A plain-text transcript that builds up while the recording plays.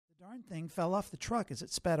darn thing fell off the truck as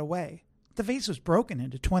it sped away. The vase was broken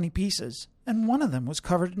into 20 pieces, and one of them was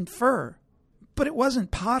covered in fur. But it wasn't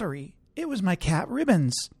pottery. It was my cat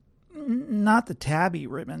Ribbons. Not the tabby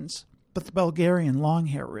ribbons, but the Bulgarian long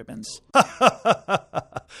hair ribbons.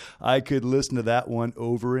 I could listen to that one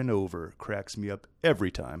over and over. Cracks me up every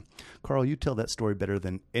time. Carl, you tell that story better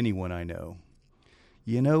than anyone I know.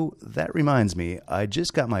 You know, that reminds me, I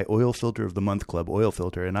just got my Oil Filter of the Month Club oil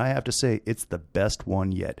filter, and I have to say it's the best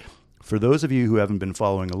one yet. For those of you who haven't been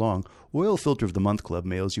following along, Oil Filter of the Month Club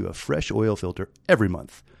mails you a fresh oil filter every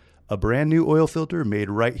month. A brand new oil filter made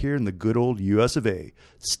right here in the good old US of A.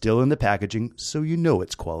 Still in the packaging, so you know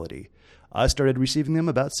it's quality. I started receiving them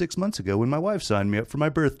about 6 months ago when my wife signed me up for my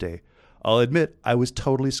birthday. I'll admit, I was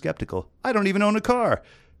totally skeptical. I don't even own a car.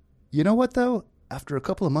 You know what, though? After a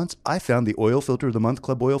couple of months, I found the Oil Filter of the Month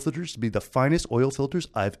Club oil filters to be the finest oil filters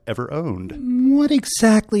I've ever owned. What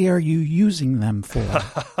exactly are you using them for?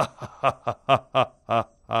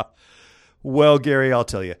 Well, Gary, I'll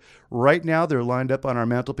tell you. Right now, they're lined up on our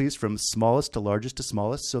mantelpiece from smallest to largest to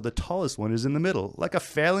smallest, so the tallest one is in the middle, like a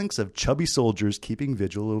phalanx of chubby soldiers keeping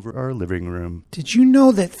vigil over our living room. Did you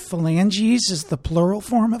know that phalanges is the plural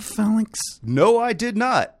form of phalanx? No, I did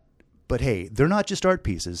not. But hey, they're not just art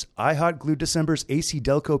pieces. I hot glued December's AC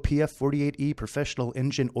Delco PF48E professional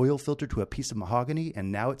engine oil filter to a piece of mahogany,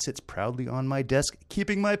 and now it sits proudly on my desk,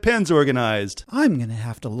 keeping my pens organized. I'm going to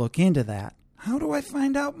have to look into that. How do I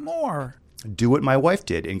find out more? Do what my wife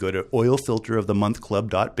did and go to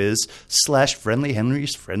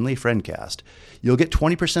oilfilterofthemonthclub.biz/friendlyhenry's friendly friendcast. You'll get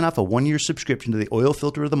 20% off a 1-year subscription to the Oil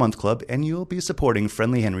Filter of the Month Club, and you'll be supporting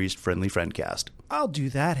Friendly Henry's friendly friendcast. I'll do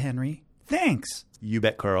that, Henry. Thanks. You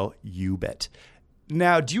bet, Carl. You bet.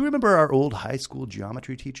 Now, do you remember our old high school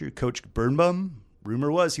geometry teacher, Coach Birnbaum?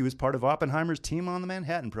 Rumor was he was part of Oppenheimer's team on the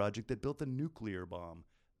Manhattan Project that built the nuclear bomb.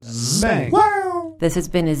 Bang! Wow! This has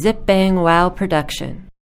been a Zip Bang Wow production.